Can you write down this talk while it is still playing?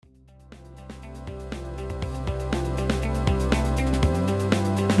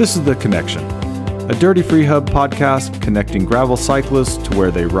This is The Connection, a Dirty Free Hub podcast connecting gravel cyclists to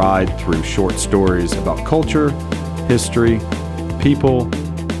where they ride through short stories about culture, history, people,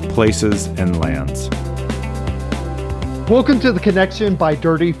 places, and lands. Welcome to The Connection by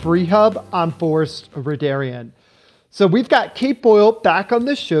Dirty Free Hub. I'm Forrest Radarian. So we've got Kate Boyle back on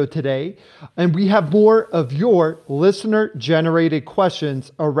the show today, and we have more of your listener-generated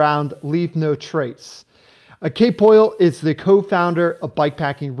questions around Leave No Trace. Kate Boyle is the co-founder of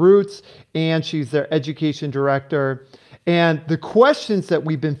Bikepacking Roots, and she's their education director. And the questions that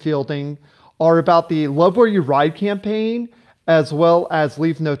we've been fielding are about the Love Where You Ride campaign, as well as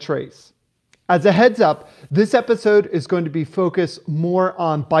Leave No Trace. As a heads up, this episode is going to be focused more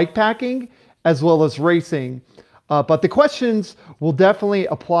on bikepacking as well as racing. But the questions will definitely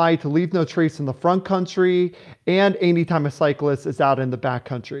apply to Leave No Trace in the front country and anytime a cyclist is out in the back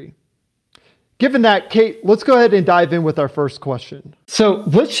country. Given that, Kate, let's go ahead and dive in with our first question. So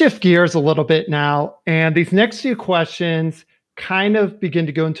let's shift gears a little bit now. And these next few questions kind of begin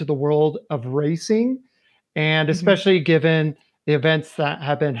to go into the world of racing, and especially given the events that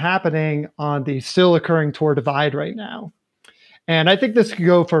have been happening on the still occurring Tour Divide right now. And I think this could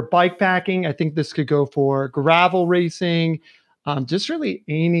go for bikepacking. I think this could go for gravel racing, just really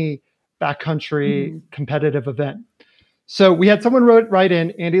any backcountry competitive event. So we had someone write in,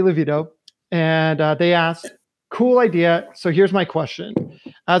 Andy Levito, and they asked, cool idea. So here's my question.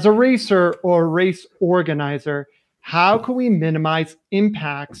 As a racer or race organizer, how can we minimize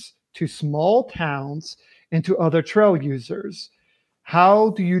impacts to small towns and to other trail users?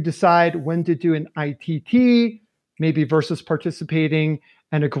 How do you decide when to do an ITT, maybe versus participating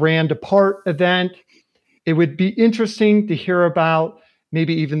in a Grand Depart event? It would be interesting to hear about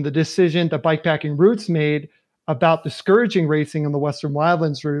maybe even the decision that Bikepacking Roots made about discouraging racing on the Western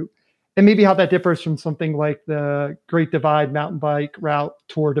Wildlands route, and maybe how that differs from something like the Great Divide mountain bike route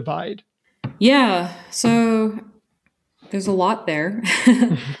Tour Divide. Yeah, so there's a lot there.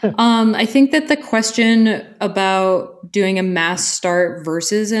 I think that the question about doing a mass start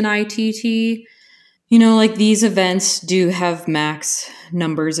versus an ITT, like these events do have max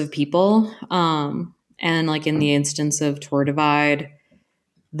numbers of people. And like in the instance of Tour Divide,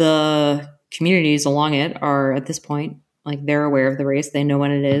 the communities along it are at this point, like they're aware of the race. They know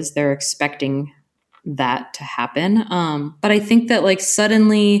when it is. They're expecting that to happen. But I think that like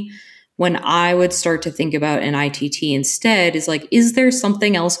suddenly when I would start to think about an ITT instead is like, is there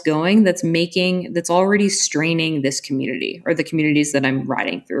something else going that's already straining this community or the communities that I'm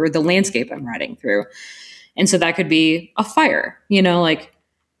riding through or the landscape I'm riding through? And so that could be a fire, like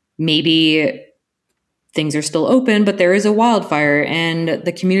maybe things are still open, but there is a wildfire and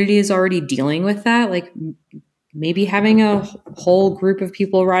the community is already dealing with that. Like maybe having a whole group of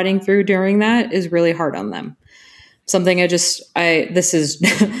people riding through during that is really hard on them. Something this is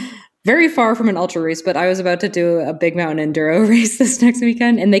very far from an ultra race, but I was about to do a big mountain enduro race this next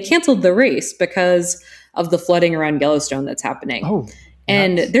weekend, and they canceled the race because of the flooding around Yellowstone that's happening. Oh,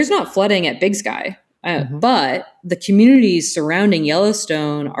 and there's not flooding at Big Sky, but the communities surrounding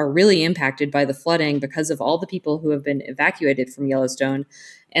Yellowstone are really impacted by the flooding because of all the people who have been evacuated from Yellowstone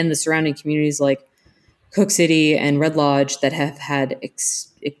and the surrounding communities like Cook City and Red Lodge that have had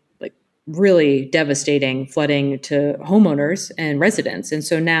really devastating flooding to homeowners and residents. And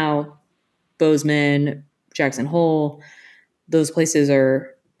so now Bozeman, Jackson Hole, those places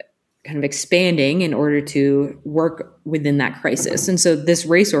are kind of expanding in order to work within that crisis. And so this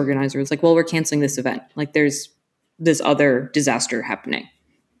race organizer is like, well, we're canceling this event. Like there's this other disaster happening.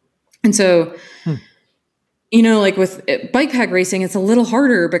 And so, like with bikepack racing, it's a little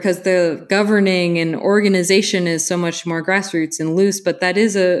harder because the governing and organization is so much more grassroots and loose. But that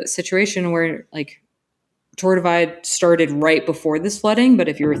is a situation where like Tour Divide started right before this flooding. But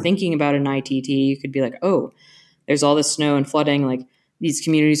if you were thinking about an ITT, you could be like, oh, there's all this snow and flooding. Like these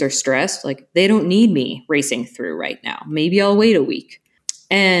communities are stressed. Like they don't need me racing through right now. Maybe I'll wait a week.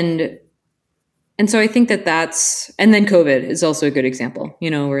 And so I think and then COVID is also a good example,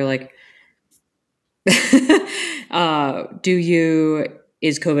 where like,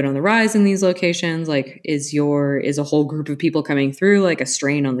 is COVID on the rise in these locations? Like, is a whole group of people coming through like a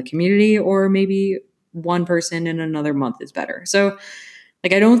strain on the community, or maybe one person in another month is better? So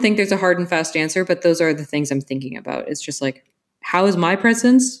like, I don't think there's a hard and fast answer, but those are the things I'm thinking about. It's just like, how is my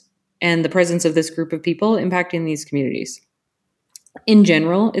presence and the presence of this group of people impacting these communities? In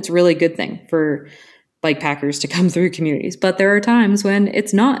general, it's a really good thing for bikepackers to come through communities, but there are times when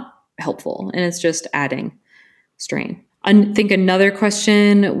it's not helpful and it's just adding strain. I think another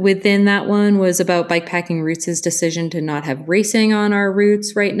question within that one was about Bikepacking Roots' decision to not have racing on our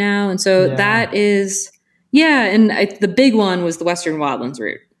routes right now. And so that is, and the big one was the Western Wildlands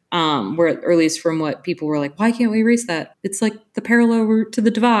route. or at least from what people were like, why can't we race that? It's like the parallel route to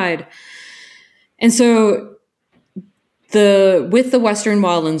the divide. And so with the Western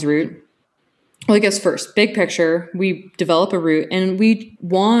Wildlands route, well, I guess first, big picture, we develop a route and we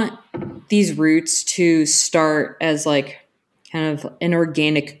want these routes to start as like kind of an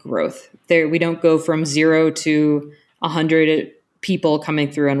organic growth. There, we don't go from 0 to 100 people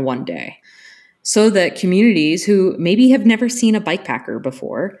coming through on one day, so that communities who maybe have never seen a bike packer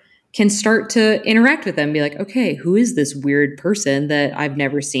before can start to interact with them and be like, okay, who is this weird person that I've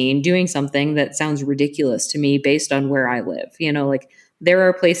never seen doing something that sounds ridiculous to me based on where I live? Like there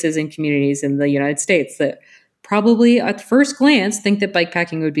are places and communities in the United States that probably at first glance think that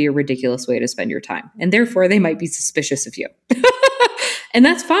bikepacking would be a ridiculous way to spend your time. And therefore they might be suspicious of you. And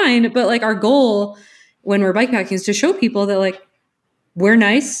that's fine. But like our goal when we're bikepacking is to show people that like, we're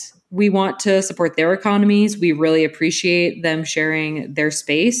nice. We want to support their economies. We really appreciate them sharing their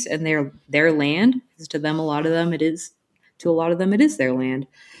space and their land. Because to them, a lot of them, it is their land.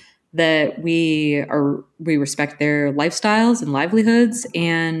 That we respect their lifestyles and livelihoods,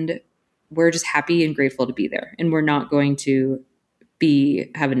 and we're just happy and grateful to be there. And we're not going to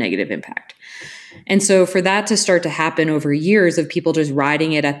have a negative impact. And so for that to start to happen over years of people just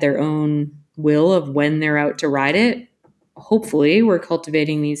riding it at their own will of when they're out to ride it, hopefully we're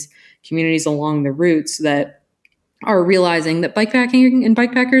cultivating these communities along the routes that are realizing that bikepacking and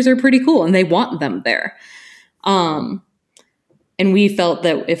bikepackers are pretty cool and they want them there. And we felt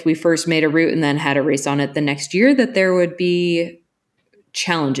that if we first made a route and then had a race on it the next year, that there would be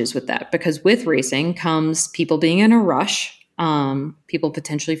challenges with that, because with racing comes people being in a rush, people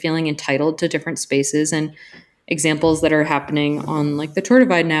potentially feeling entitled to different spaces, and examples that are happening on like the Tour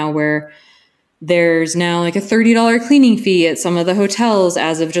Divide now, where there's now like a $30 cleaning fee at some of the hotels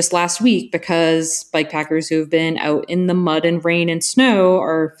as of just last week, because bikepackers who have been out in the mud and rain and snow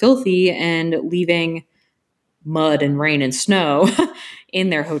are filthy and leaving mud and rain and snow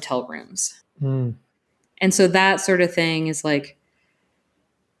in their hotel rooms. And so that sort of thing is like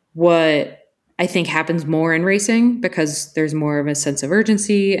what I think happens more in racing, because there's more of a sense of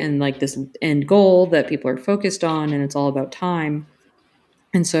urgency and like this end goal that people are focused on, and it's all about time.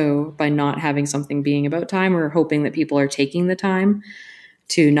 And so by not having something being about time, we're hoping that people are taking the time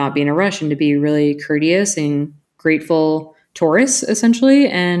to not be in a rush and to be really courteous and grateful tourists, essentially,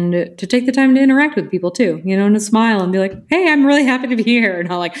 and to take the time to interact with people too, and to smile and be like, hey, I'm really happy to be here. And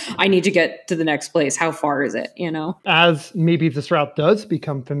not like, I need to get to the next place. How far is it? As maybe this route does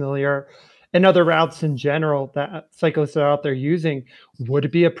become familiar, and other routes in general that cyclists are out there using, would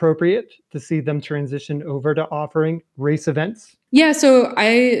it be appropriate to see them transition over to offering race events? Yeah, so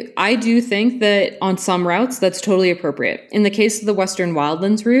I do think that on some routes that's totally appropriate. In the case of the Western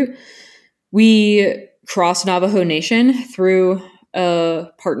Wildlands route, we crossed Navajo Nation through a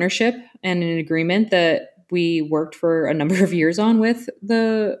partnership and an agreement that we worked for a number of years on with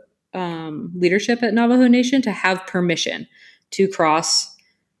the leadership at Navajo Nation to have permission to cross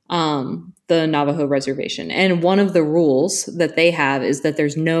the Navajo reservation. And one of the rules that they have is that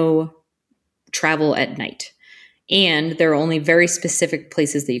there's no travel at night. And there are only very specific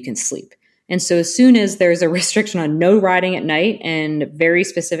places that you can sleep. And so as soon as there's a restriction on no riding at night and very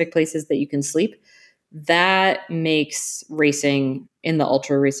specific places that you can sleep, that makes racing in the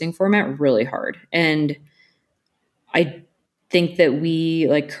ultra racing format really hard. And I think that we,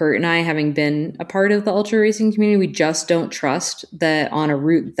 like Kurt and I, having been a part of the ultra racing community, we just don't trust that on a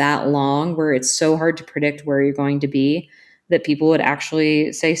route that long where it's so hard to predict where you're going to be, that people would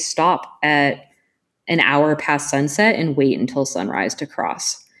actually say stop at an hour past sunset and wait until sunrise to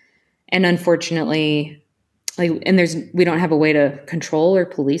cross. And unfortunately, we don't have a way to control or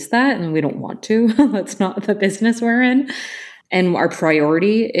police that, and we don't want to. That's not the business we're in. And our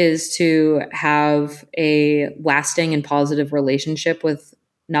priority is to have a lasting and positive relationship with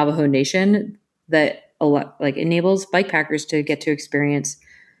Navajo Nation that enables bikepackers to get to experience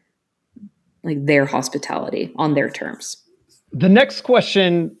like their hospitality on their terms. The next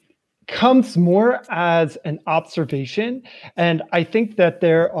question comes more as an observation. And I think that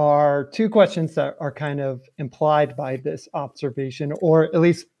there are two questions that are kind of implied by this observation, or at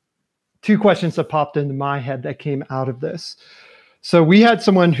least two questions that popped into my head that came out of this. So we had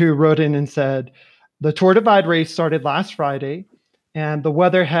someone who wrote in and said, the Tour Divide race started last Friday and the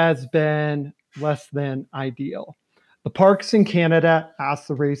weather has been less than ideal. The parks in Canada asked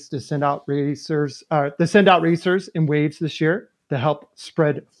the race to send out racers in waves this year to help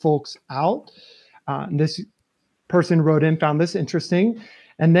spread folks out. And this person wrote in, found this interesting.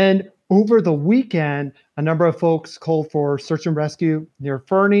 And then over the weekend, a number of folks called for search and rescue near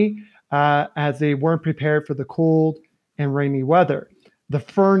Fernie as they weren't prepared for the cold and rainy weather. the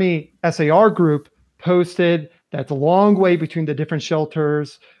Fernie SAR group posted that's a long way between the different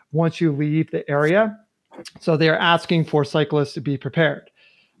shelters once you leave the area. So they're asking for cyclists to be prepared.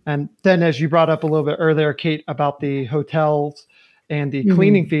 And then, as you brought up a little bit earlier, Kate, about the hotels and the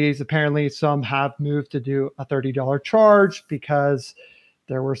cleaning fees, apparently some have moved to do a $30 charge because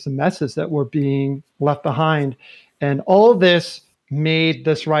there were some messes that were being left behind. And all of this made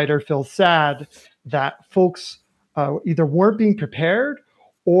this writer feel sad that folks either weren't being prepared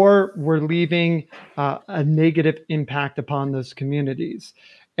or were leaving a negative impact upon those communities.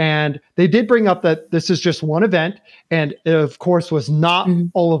 And they did bring up that this is just one event, and it, of course, was not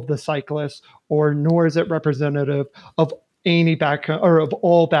all of the cyclists, or nor is it representative of any or of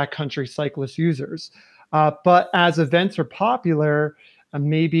all backcountry cyclist users. But as events are popular,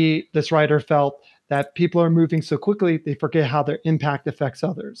 maybe this writer felt that people are moving so quickly, they forget how their impact affects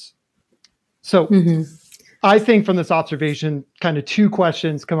others. So I think from this observation, kind of two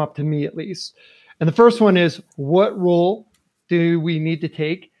questions come up to me at least. And the first one is, what role do we need to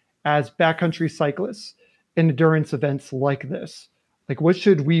take as backcountry cyclists in endurance events like this? Like, what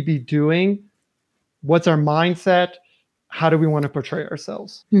should we be doing? What's our mindset? How do we want to portray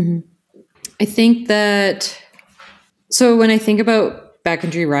ourselves? I think that, so when I think about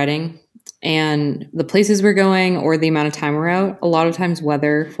backcountry riding and the places we're going or the amount of time we're out, a lot of times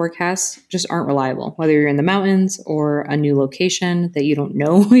weather forecasts just aren't reliable, whether you're in the mountains or a new location that you don't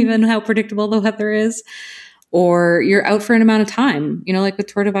know even how predictable the weather is, or you're out for an amount of time. You know, like with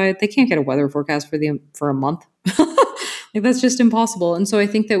Tour Divide, they can't get a weather forecast for a month. Like, that's just impossible. And so I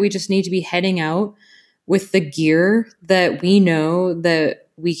think that we just need to be heading out with the gear that we know that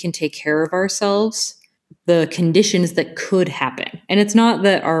we can take care of ourselves, the conditions that could happen. And it's not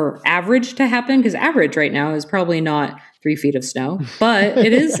that our average to happen, because average right now is probably not 3 feet of snow, but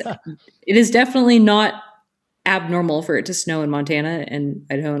it is definitely not abnormal for it to snow in Montana and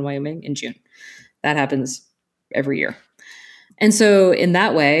Idaho and Wyoming in June. That happens every year. And so in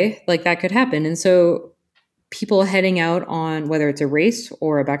that way, like, that could happen. And so people heading out on, whether it's a race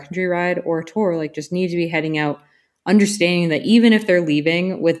or a backcountry ride or a tour, like, just need to be heading out understanding that even if they're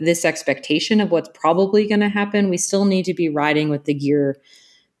leaving with this expectation of what's probably going to happen, we still need to be riding with the gear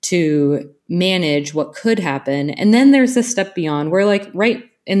to manage what could happen. And then there's the step beyond where, like, right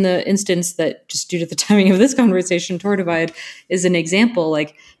in the instance that, just due to the timing of this conversation, Tour Divide is an example.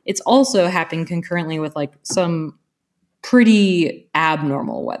 Like, it's also happening concurrently with, like, some pretty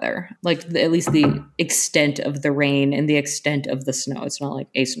abnormal weather, like at least the extent of the rain and the extent of the snow. It's not like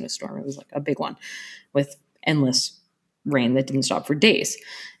a snowstorm. It was like a big one with endless rain that didn't stop for days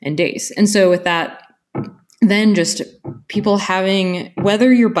and days. And so with that, then just people having,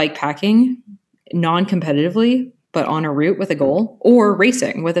 whether you're bike packing non-competitively, but on a route with a goal, or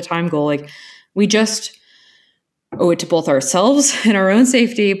racing with a time goal, like, we just owe it to both ourselves and our own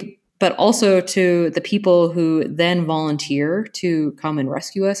safety, but also to the people who then volunteer to come and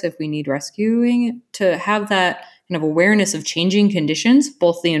rescue us if we need rescuing, to have that kind of awareness of changing conditions,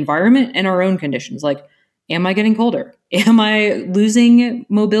 both the environment and our own conditions. Like, am I getting colder? Am I losing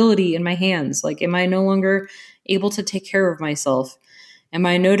mobility in my hands? Like, am I no longer able to take care of myself? Am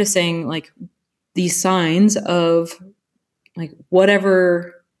I noticing, like, these signs of, like,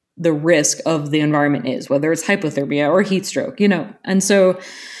 whatever the risk of the environment is, whether it's hypothermia or heat stroke, you know? And so,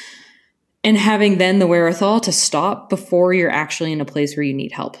 and having then the wherewithal to stop before you're actually in a place where you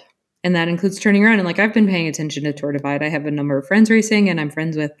need help. And that includes turning around. And, like, I've been paying attention to Tour Divide. I have a number of friends racing, and I'm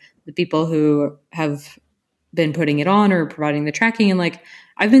friends with the people who have been putting it on or providing the tracking. And, like,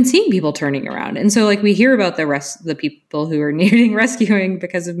 I've been seeing people turning around. And so, like, we hear about the people who are needing rescuing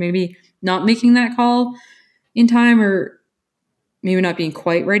because of maybe not making that call in time, or maybe not being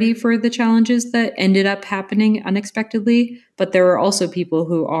quite ready for the challenges that ended up happening unexpectedly. But there are also people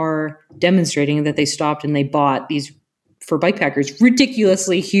who are demonstrating that they stopped and they bought these, for bike packers,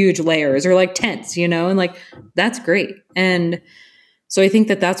 ridiculously huge layers, or like tents, you know, and, like, that's great. And so I think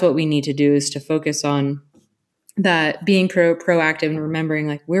that that's what we need to do, is to focus on that, being proactive and remembering,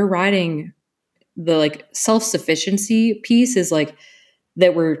 like, we're riding, the, like, self-sufficiency piece is, like,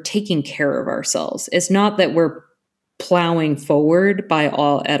 that we're taking care of ourselves. It's not that we're plowing forward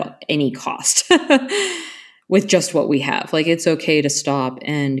at any cost with just what we have. Like, it's okay to stop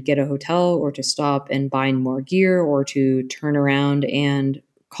and get a hotel, or to stop and buy more gear, or to turn around and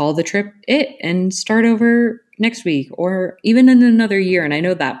call the trip and start over next week, or even in another year. And I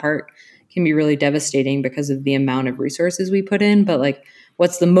know that part can be really devastating because of the amount of resources we put in. But, like,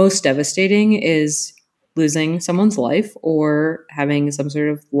 what's the most devastating is losing someone's life or having some sort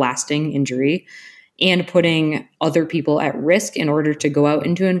of lasting injury, and putting other people at risk in order to go out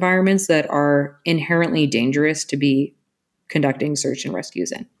into environments that are inherently dangerous to be conducting search and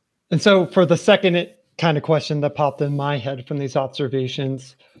rescues in. And so for the second kind of question that popped in my head from these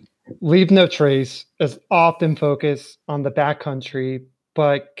observations, Leave No Trace is often focused on the backcountry,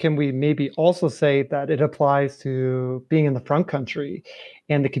 but can we maybe also say that it applies to being in the front country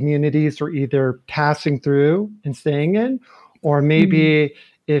and the communities we're either passing through and staying in, or maybe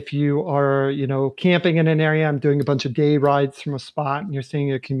if you are, camping in an area, I'm doing a bunch of day rides from a spot and you're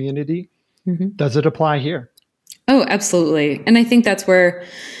seeing a community. Does it apply here? Oh, absolutely. And I think that's where,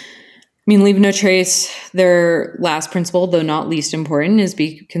 Leave No Trace, their last principle, though not least important, is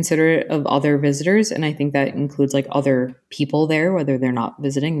be considerate of other visitors. And I think that includes like other people there, whether they're not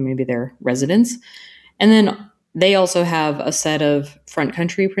visiting, maybe they're residents. And then they also have a set of front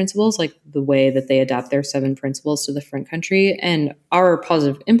country principles, like the way that they adapt their 7 principles to the front country. And our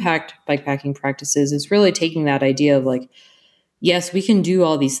positive impact bikepacking practices is really taking that idea of like, yes, we can do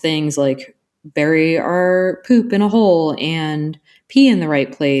all these things like bury our poop in a hole and pee in the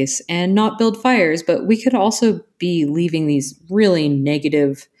right place and not build fires, but we could also be leaving these really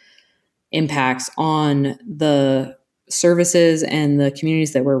negative impacts on the services and the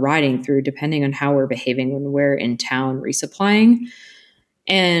communities that we're riding through, depending on how we're behaving when we're in town resupplying.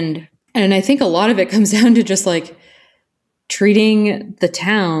 And I think a lot of it comes down to just like treating the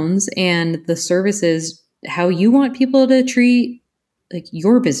towns and the services how you want people to treat like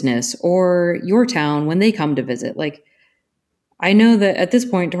your business or your town when they come to visit. Like, I know that at this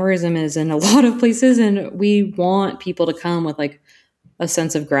point, tourism is in a lot of places, and we want people to come with like a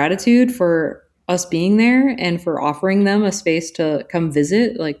sense of gratitude for us being there and for offering them a space to come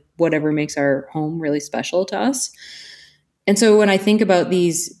visit, like whatever makes our home really special to us. And so when I think about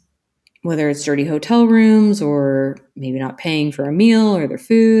these, whether it's dirty hotel rooms or maybe not paying for a meal or their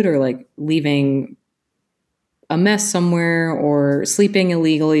food, or like leaving a mess somewhere or sleeping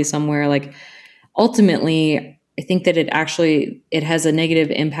illegally somewhere, like ultimately, I think that it has a negative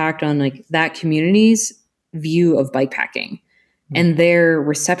impact on like that community's view of bikepacking and their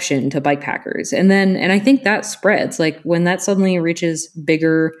reception to bikepackers. And I think that spreads, like when that suddenly reaches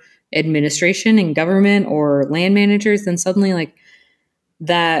bigger administration and government or land managers, then suddenly like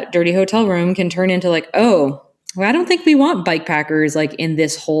that dirty hotel room can turn into like, oh, well, I don't think we want bikepackers like in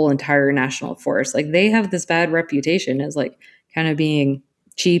this whole entire national forest. Like they have this bad reputation as like kind of being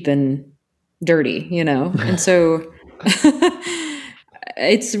cheap and dirty, And so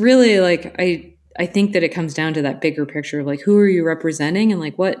it's really like, I think that it comes down to that bigger picture of like, who are you representing? And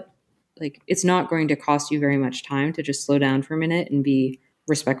like, it's not going to cost you very much time to just slow down for a minute and be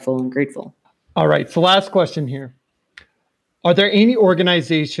respectful and grateful. All right. So last question here. Are there any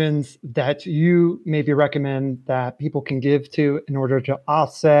organizations that you maybe recommend that people can give to in order to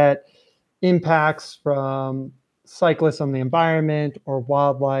offset impacts from cyclists on the environment or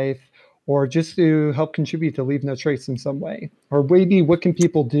wildlife, or just to help contribute to Leave No Trace in some way? Or maybe what can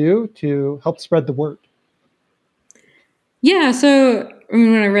people do to help spread the word? Yeah, so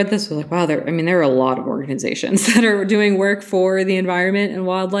when I read this, I was like, wow, there are a lot of organizations that are doing work for the environment and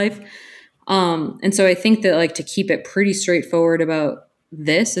wildlife. And so I think that like to keep it pretty straightforward about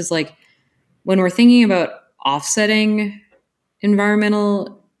this is like when we're thinking about offsetting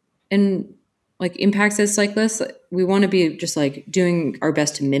environmental and like impacts as cyclists, we want to be just like doing our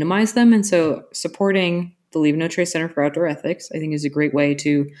best to minimize them. And so supporting the Leave No Trace Center for Outdoor Ethics, I think, is a great way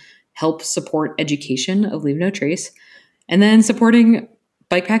to help support education of Leave No Trace. And then supporting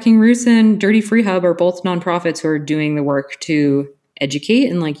Bikepacking Roots and Dirty Free Hub are both nonprofits who are doing the work to educate.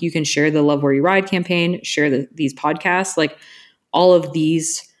 And like you can share the Love Where You Ride campaign, share these podcasts, like all of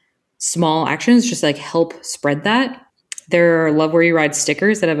these small actions just like help spread that. There are Love Where You Ride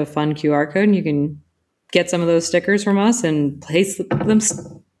stickers that have a fun QR code, and you can get some of those stickers from us and place them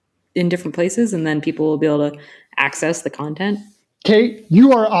in different places, and then people will be able to access the content. Kate,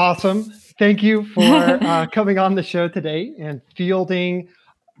 you are awesome. Thank you for coming on the show today and fielding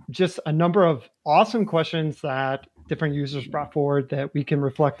just a number of awesome questions that different users brought forward that we can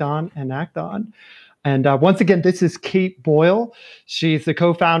reflect on and act on. And once again, this is Kate Boyle. She's the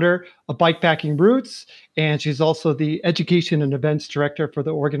co-founder of Bikepacking Roots, and she's also the Education and Events Director for the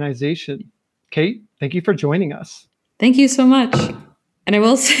organization. Kate, thank you for joining us. Thank you so much. And I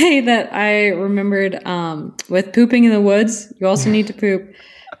will say that I remembered with pooping in the woods, you also need to poop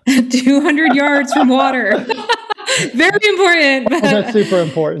 200 yards from water. Very important. Oh, that's super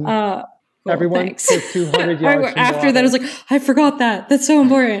important. Cool, everyone thanks. 200 yards from After water. that, I was like, I forgot that. That's so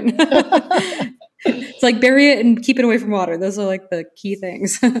important. It's like bury it and keep it away from water. Those are like the key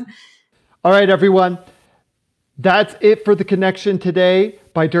things. All right, everyone. That's it for The Connection today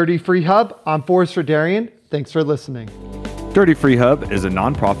by Dirty Free Hub. I'm Forrest Redarian. Thanks for listening. Dirty Free Hub is a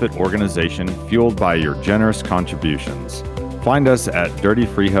nonprofit organization fueled by your generous contributions. Find us at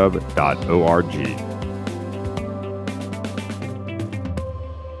dirtyfreehub.org.